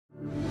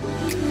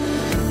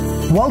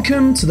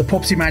Welcome to the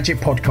Property Magic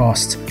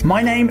Podcast.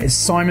 My name is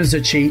Simon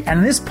Zucci, and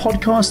in this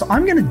podcast,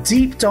 I'm going to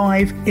deep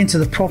dive into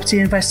the property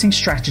investing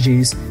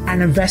strategies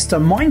and investor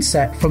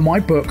mindset from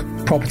my book,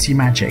 Property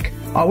Magic.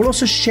 I will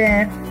also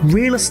share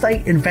real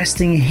estate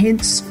investing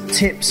hints,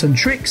 tips, and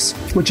tricks,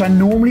 which I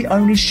normally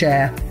only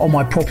share on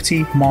my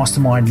Property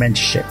Mastermind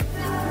mentorship.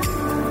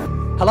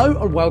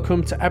 Hello and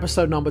welcome to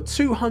episode number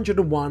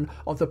 201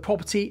 of the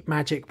Property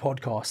Magic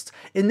Podcast.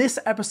 In this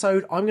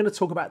episode, I'm going to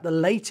talk about the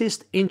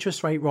latest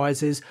interest rate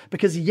rises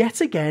because yet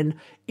again,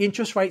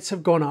 interest rates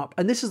have gone up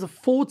and this is the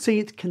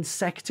 14th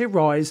consecutive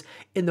rise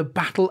in the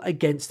battle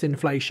against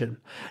inflation.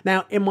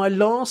 Now, in my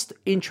last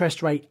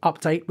interest rate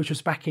update, which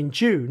was back in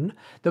June,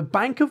 the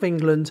Bank of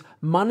England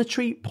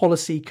Monetary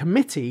Policy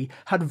Committee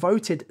had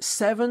voted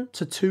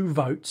 7-2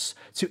 votes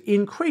to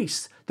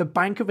increase the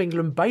Bank of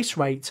England base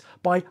rate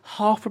by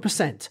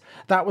 0.5%.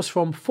 That was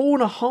from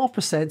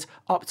 4.5%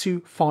 up to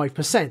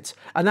 5%.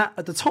 And that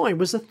at the time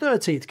was the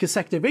 13th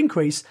consecutive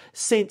increase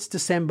since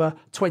December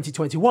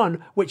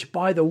 2021, which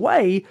by the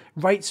way,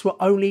 rates were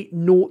only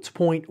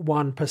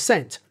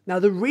 0.1%. Now,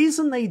 the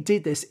reason they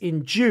did this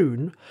in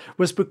June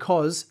was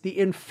because the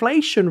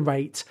inflation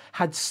rate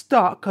had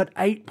stuck at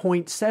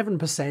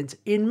 8.7%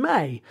 in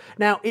May.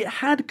 Now, it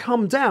had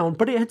come down,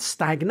 but it had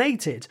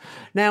stagnated.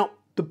 Now,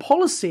 the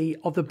policy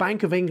of the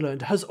Bank of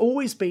England has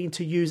always been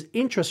to use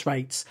interest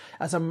rates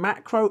as a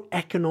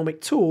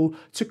macroeconomic tool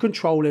to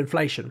control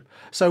inflation.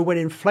 So when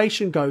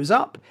inflation goes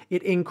up,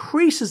 it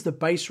increases the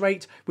base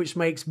rate, which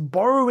makes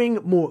borrowing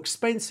more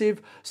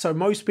expensive. So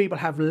most people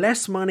have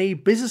less money,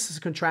 businesses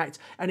contract,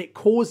 and it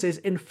causes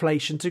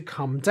inflation to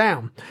come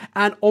down.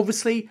 And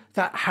obviously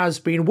that has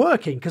been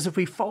working because if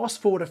we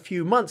fast forward a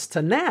few months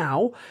to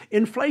now,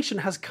 inflation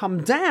has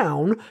come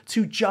down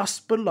to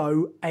just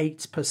below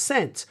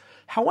 8%.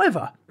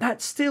 However,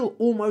 that's still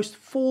almost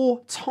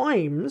 4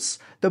 times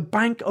the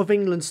Bank of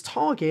England's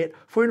target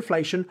for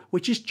inflation,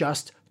 which is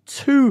just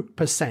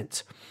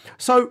 2%.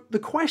 So the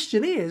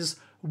question is,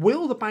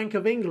 will the Bank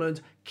of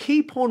England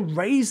keep on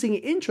raising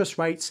interest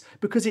rates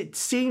because it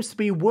seems to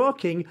be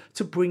working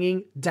to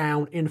bringing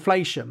down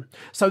inflation?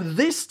 So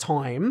this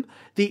time,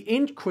 the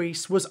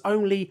increase was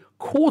only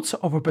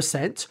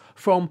 0.25%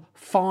 from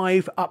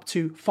 5 up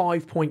to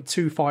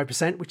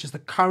 5.25%, which is the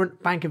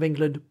current Bank of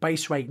England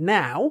base rate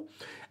now.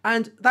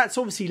 And that's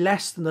obviously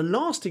less than the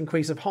last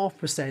increase of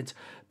 0.5%,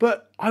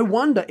 but I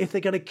wonder if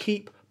they're going to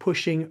keep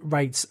pushing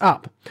rates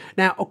up.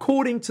 Now,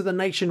 according to the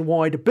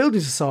Nationwide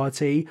Building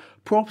Society,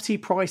 property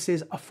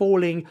prices are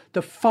falling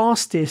the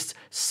fastest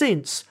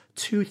since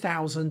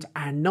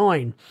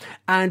 2009.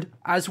 And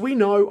as we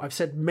know, I've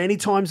said many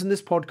times in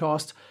this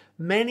podcast,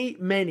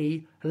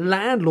 many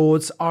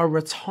landlords are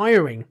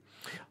retiring.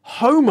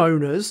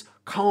 Homeowners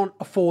can't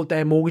afford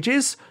their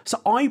mortgages.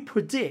 So I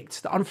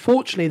predict that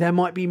unfortunately there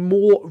might be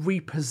more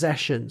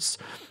repossessions.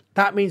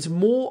 That means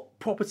more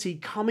property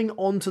coming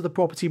onto the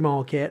property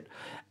market.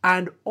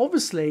 And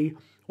obviously,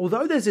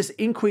 although there's this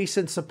increase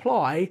in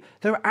supply,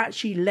 there are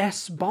actually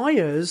less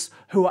buyers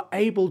who are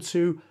able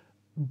to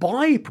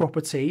buy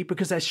property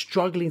because they're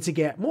struggling to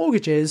get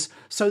mortgages.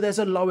 So there's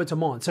a lower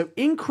demand. So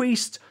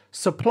increased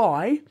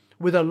supply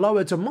with a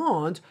lower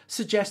demand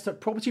suggests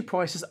that property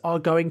prices are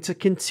going to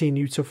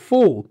continue to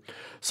fall.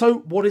 So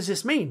what does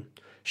this mean?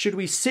 Should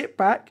we sit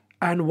back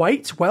and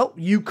wait? Well,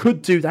 you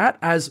could do that,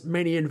 as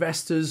many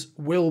investors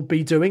will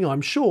be doing, I'm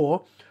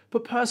sure.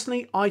 But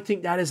personally, I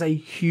think that is a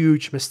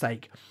huge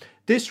mistake.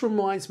 This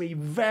reminds me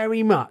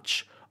very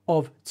much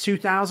of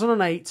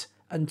 2008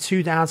 and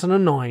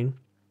 2009,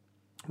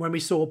 when we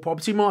saw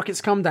property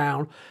markets come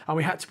down and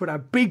we had to put our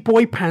big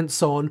boy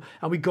pants on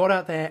and we got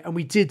out there and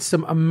we did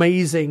some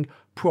amazing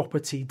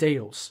property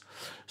deals.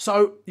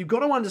 So you've got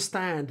to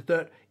understand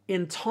that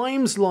in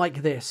times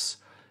like this,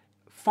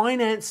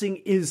 financing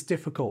is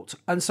difficult.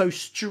 And so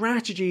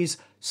strategies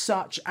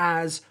such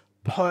as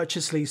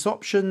purchase lease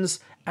options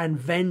and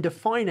vendor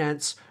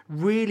finance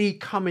really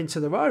come into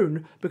their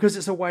own because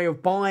it's a way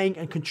of buying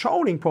and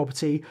controlling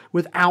property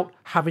without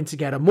having to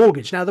get a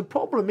mortgage. Now, the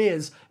problem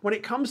is when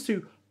it comes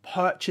to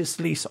purchase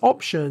lease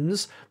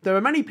options, there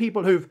are many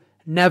people who've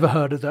never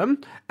heard of them,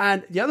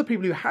 and the other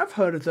people who have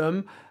heard of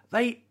them,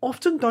 they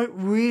often don't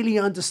really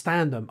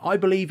understand them. I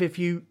believe if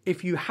you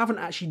haven't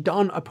actually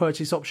done a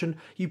purchase option,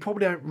 you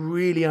probably don't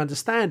really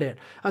understand it.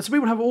 And so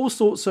people have all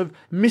sorts of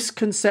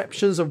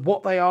misconceptions of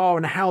what they are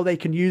and how they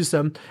can use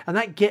them. And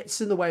that gets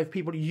in the way of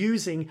people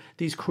using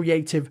these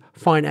creative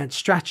finance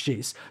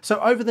strategies. So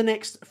over the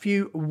next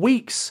few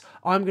weeks,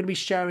 I'm going to be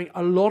sharing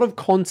a lot of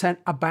content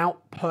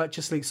about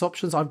purchase lease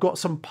options. I've got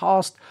some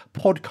past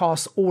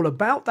podcasts all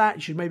about that.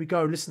 You should maybe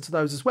go and listen to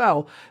those as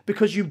well,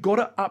 because you've got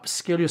to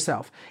upskill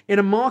yourself. In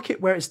a market market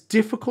where it's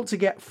difficult to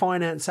get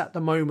finance at the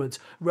moment,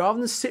 rather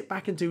than sit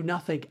back and do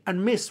nothing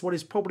and miss what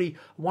is probably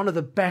one of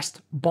the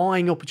best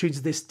buying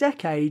opportunities this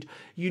decade,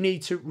 you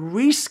need to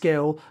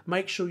reskill,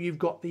 make sure you've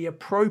got the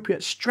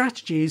appropriate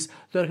strategies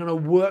that are going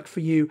to work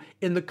for you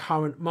in the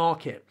current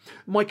market.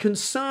 My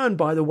concern,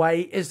 by the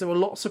way, is there are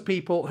lots of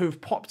people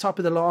who've popped up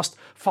in the last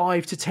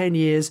 5 to 10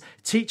 years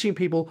teaching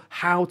people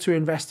how to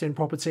invest in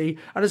property,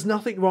 and there's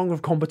nothing wrong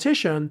with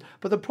competition,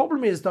 but the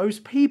problem is those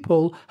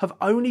people have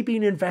only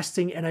been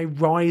investing in a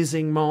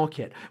rising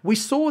market. We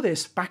saw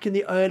this back in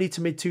the early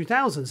to mid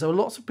 2000s. So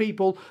lots of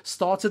people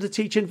started to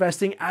teach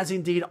investing, as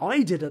indeed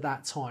I did at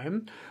that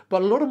time,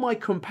 but a lot of my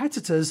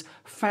competitors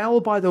fell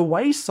by the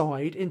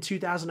wayside in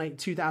 2008,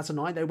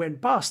 2009. They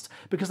went bust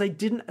because they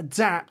didn't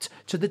adapt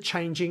to the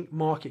changing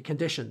market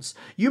conditions.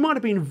 You might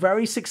have been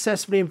very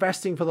successfully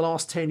investing for the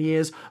last 10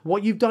 years.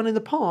 What you've done in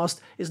the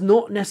past is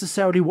not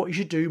necessarily what you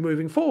should do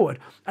moving forward.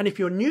 And if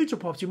you're new to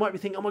property, you might be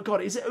thinking, oh my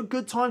God, is it a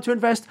good time to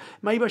invest?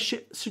 Maybe I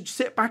should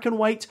sit back and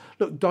wait.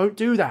 Look, don't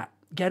do that.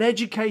 Get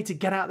educated,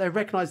 get out there,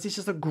 recognize this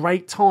is a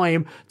great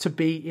time to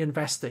be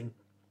investing.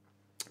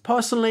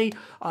 Personally,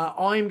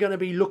 I'm going to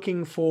be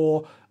looking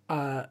for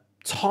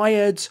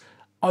tired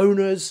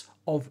owners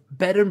of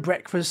bed and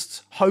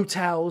breakfast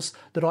hotels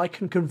that I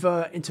can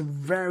convert into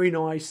very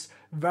nice,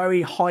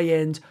 very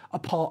high-end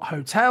apart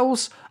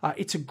hotels.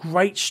 It's a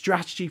great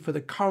strategy for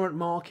the current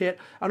market.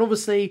 And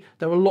obviously,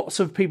 there are lots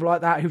of people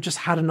like that who've just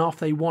had enough.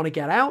 They want to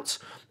get out.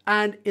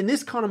 And in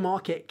this kind of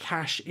market,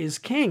 cash is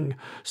king.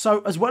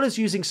 So as well as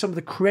using some of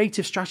the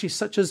creative strategies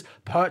such as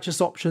purchase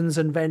options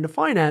and vendor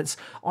finance,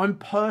 I'm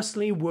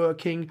personally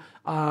working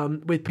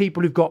with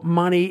people who've got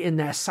money in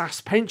their SaaS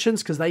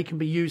pensions, because they can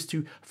be used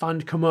to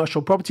fund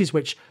commercial properties,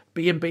 which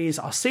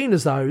B&Bs are seen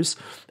as those.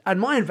 And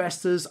my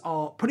investors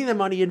are putting their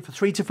money in for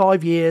 3 to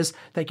 5 years.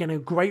 They're getting a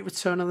great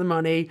return on the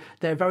money.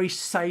 They're very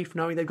safe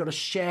knowing they've got a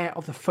share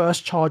of the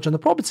first charge on the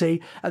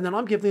property. And then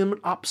I'm giving them an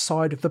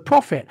upside of the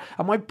profit.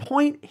 And my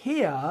point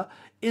here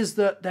is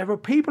that there are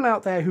people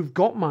out there who've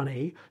got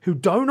money, who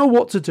don't know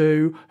what to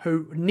do,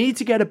 who need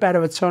to get a better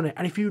return.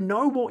 And if you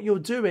know what you're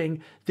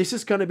doing, this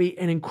is going to be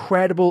an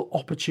incredible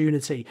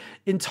opportunity.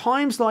 In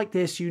times like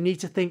this, you need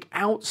to think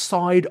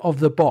outside of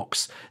the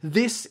box.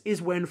 This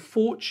is when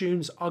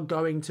fortunes are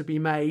going to be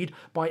made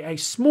by a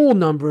small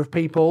number of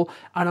people.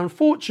 And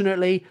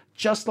unfortunately,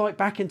 just like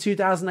back in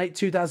 2008,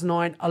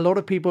 2009, a lot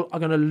of people are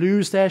going to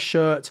lose their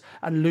shirt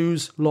and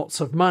lose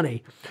lots of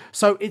money.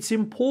 So it's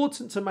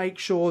important to make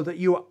sure that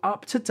you are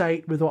up to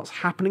date with what's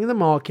happening in the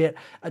market,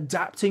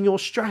 adapting your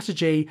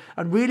strategy,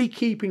 and really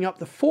keeping up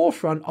the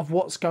forefront of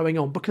what's going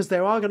on, because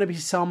there are going to be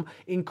some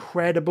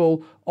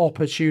incredible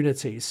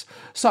opportunities.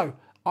 So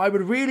I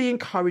would really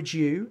encourage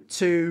you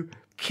to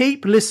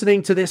keep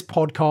listening to this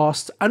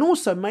podcast, and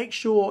also make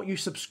sure you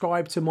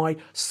subscribe to my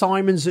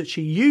Simon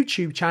Zutshi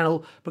YouTube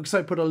channel, because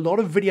I put a lot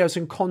of videos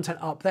and content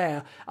up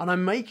there, and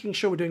I'm making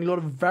sure we're doing a lot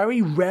of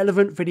very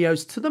relevant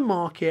videos to the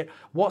market,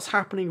 what's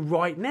happening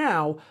right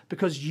now,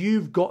 because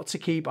you've got to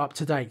keep up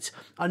to date.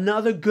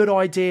 Another good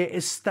idea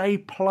is stay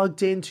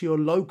plugged into your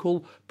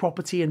local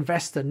property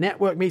investor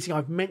network meeting.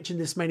 I've mentioned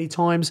this many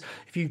times.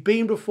 If you've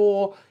been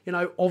before,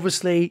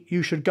 obviously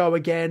you should go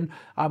again.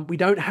 We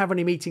don't have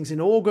any meetings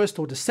in August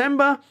or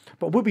December,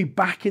 but we'll be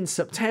back in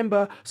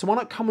September. So why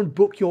not come and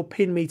book your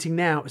PIN meeting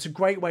now? It's a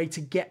great way to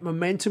get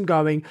momentum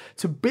going,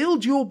 to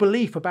build your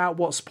belief about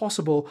what's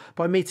possible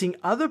by meeting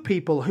other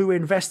people who are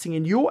investing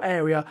in your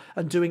area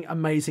and doing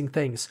amazing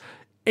things.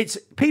 It's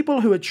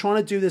people who are trying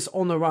to do this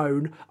on their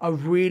own are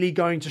really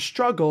going to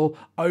struggle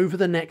over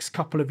the next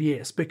couple of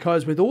years,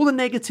 because with all the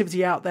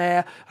negativity out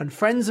there and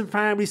friends and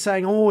family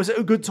saying, oh, is it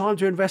a good time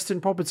to invest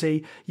in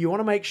property? You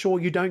want to make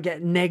sure you don't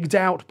get negged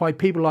out by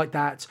people like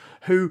that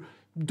who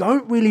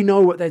don't really know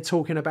what they're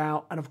talking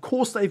about. And of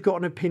course they've got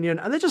an opinion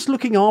and they're just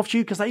looking after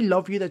you because they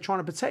love you. They're trying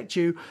to protect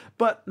you,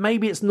 but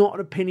maybe it's not an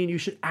opinion you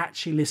should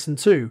actually listen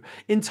to.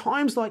 In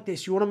times like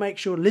this, you want to make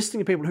sure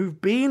listening to people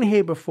who've been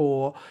here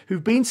before,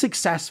 who've been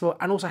successful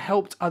and also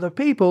helped other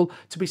people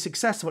to be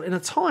successful in a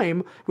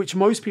time which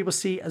most people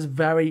see as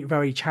very,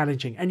 very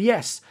challenging. And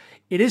yes,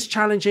 it is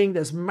challenging.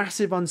 There's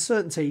massive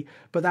uncertainty,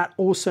 but that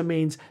also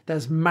means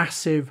there's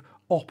massive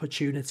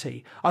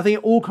opportunity. I think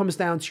it all comes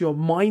down to your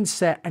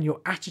mindset and your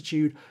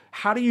attitude.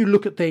 How do you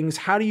look at things?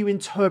 How do you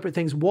interpret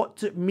things?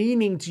 What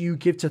meaning do you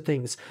give to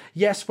things?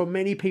 Yes, for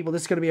many people,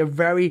 this is going to be a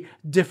very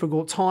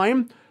difficult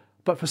time.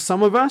 But for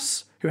some of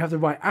us who have the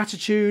right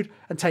attitude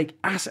and take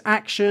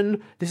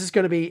action, this is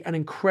going to be an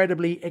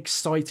incredibly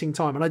exciting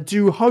time. And I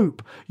do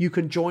hope you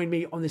can join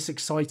me on this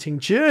exciting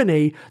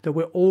journey that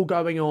we're all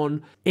going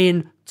on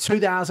in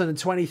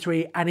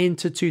 2023 and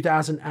into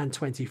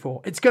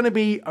 2024. It's going to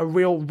be a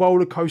real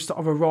roller coaster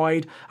of a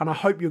ride. And I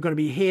hope you're going to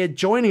be here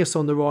joining us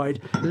on the ride,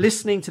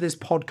 listening to this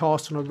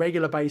podcast on a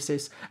regular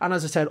basis. And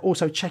as I said,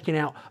 also checking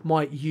out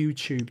my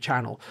YouTube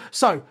channel.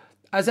 So,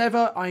 as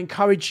ever, I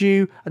encourage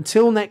you,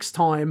 until next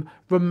time,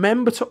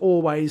 remember to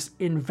always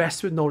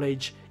invest with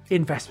knowledge,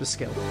 invest with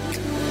skill.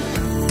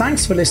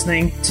 Thanks for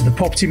listening to the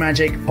Property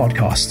Magic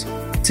podcast.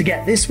 To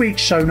get this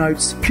week's show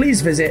notes,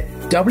 please visit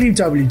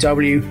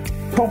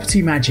www.propertymagic.com.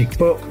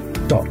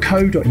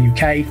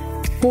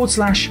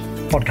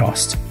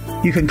 propertymagicbook.co.uk/podcast.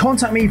 You can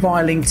contact me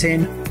via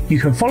LinkedIn, you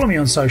can follow me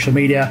on social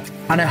media,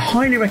 and I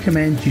highly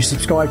recommend you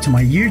subscribe to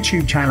my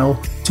YouTube channel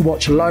to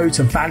watch loads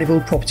of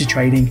valuable property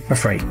training for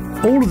free.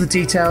 All of the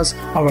details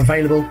are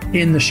available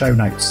in the show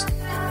notes.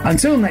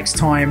 Until next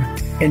time,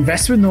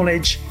 invest with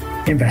knowledge,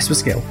 invest with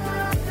skill.